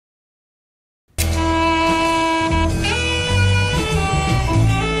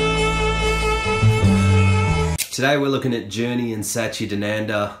Today we're looking at Journey and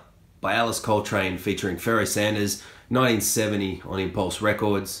Satchidananda by Alice Coltrane featuring Pharoah Sanders, 1970 on Impulse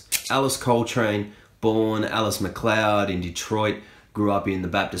Records. Alice Coltrane, born Alice MacLeod in Detroit, grew up in the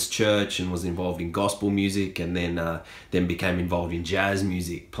Baptist church and was involved in gospel music, and then became involved in jazz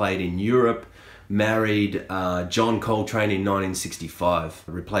music. Played in Europe, married John Coltrane in 1965,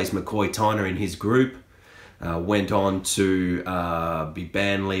 replaced McCoy Tyner in his group. Went on to be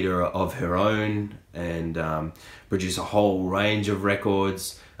band leader of her own and produce a whole range of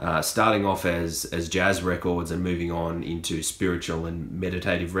records, starting off as jazz records and moving on into spiritual and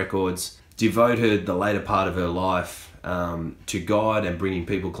meditative records. Devoted the later part of her life to God and bringing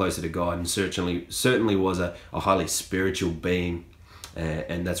people closer to God, and certainly was a highly spiritual being,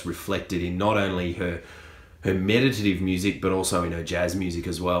 and that's reflected in not only her meditative music but also in her jazz music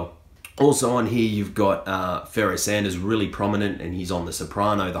as well. Also on here you've got Pharoah Sanders, really prominent, and he's on the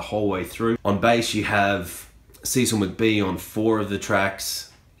soprano the whole way through. On bass you have Cecil McBee on 4 of the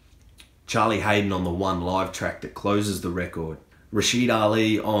tracks, Charlie Hayden on the 1 live track that closes the record, Rashid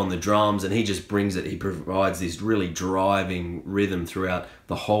Ali on the drums, and he just brings it. He provides this really driving rhythm throughout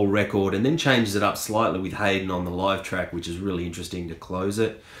the whole record, and then changes it up slightly with Hayden on the live track, which is really interesting to close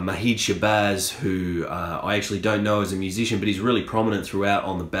it. Mahid Shabazz, who I actually don't know as a musician, but he's really prominent throughout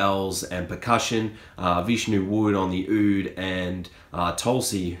on the bells and percussion. Vishnu Wood on the oud, and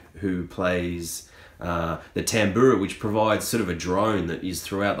Tulsi, who plays the tambura, which provides sort of a drone that is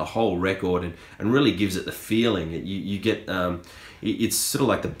throughout the whole record and really gives it the feeling. You get it's sort of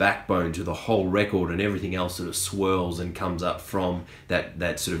like the backbone to the whole record, and everything else sort of swirls and comes up from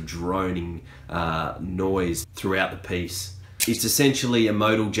that sort of droning noise throughout the piece. It's essentially a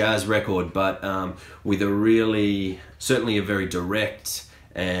modal jazz record, but with certainly a very direct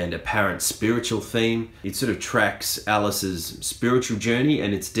and apparent spiritual theme. It sort of tracks Alice's spiritual journey,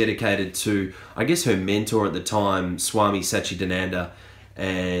 and it's dedicated to, I guess, her mentor at the time, Swami Satchidananda,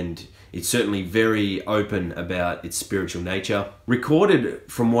 and it's certainly very open about its spiritual nature. Recorded,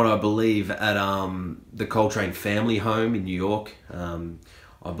 from what I believe, at the Coltrane family home in New York.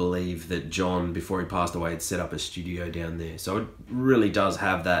 I believe that John, before he passed away, had set up a studio down there. So it really does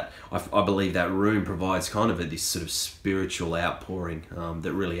have that. I believe that room provides kind of this sort of spiritual outpouring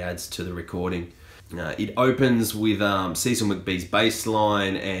that really adds to the recording. It opens with Cecil McBee's bass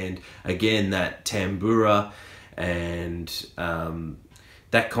line, and again that tambura, and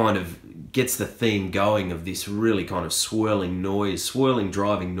that kind of gets the theme going of this really kind of swirling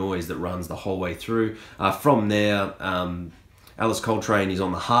driving noise that runs the whole way through. From there, Alice Coltrane is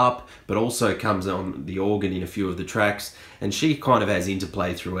on the harp, but also comes on the organ in a few of the tracks, and she kind of has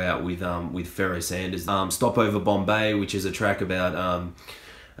interplay throughout with Pharoah Sanders. Stopover Bombay, which is a track about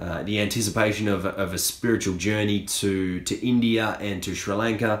the anticipation of a spiritual journey to India and to Sri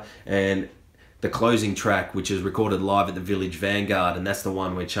Lanka, and the closing track, which is recorded live at the Village Vanguard, and that's the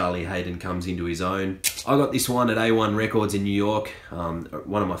one where Charlie Hayden comes into his own. I got this one at A1 Records in New York,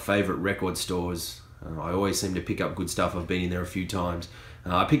 one of my favorite record stores. I always seem to pick up good stuff. I've been in there a few times.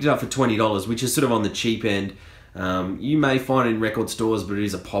 I picked it up for $20, which is sort of on the cheap end. You may find it in record stores, but it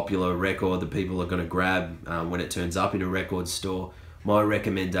is a popular record that people are going to grab when it turns up in a record store. My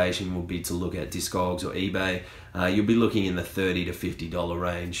recommendation would be to look at Discogs or eBay. You'll be looking in the $30 to $50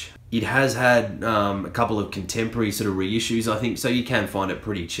 range. It has had a couple of contemporary sort of reissues, I think, so you can find it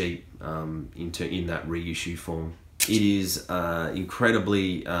pretty cheap in that reissue form. It is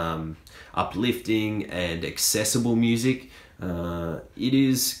incredibly uplifting and accessible music. It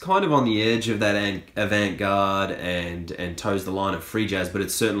is kind of on the edge of that avant-garde and toes the line of free jazz, but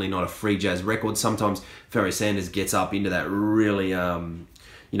it's certainly not a free jazz record. Sometimes Pharoah Sanders gets up into that really,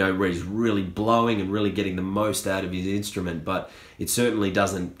 you know, where he's really blowing and really getting the most out of his instrument, but it certainly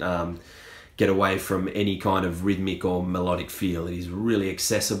doesn't get away from any kind of rhythmic or melodic feel. It is really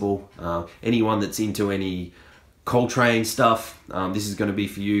accessible. Anyone that's into any Coltrane stuff, this is going to be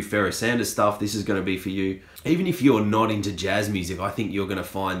for you. Pharoah Sanders stuff, this is going to be for you. Even if you're not into jazz music, I think you're going to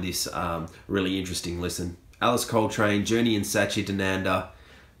find this really interesting listen. Alice Coltrane, Journey and Satchidananda,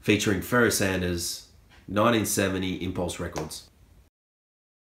 featuring Pharoah Sanders, 1970, Impulse Records.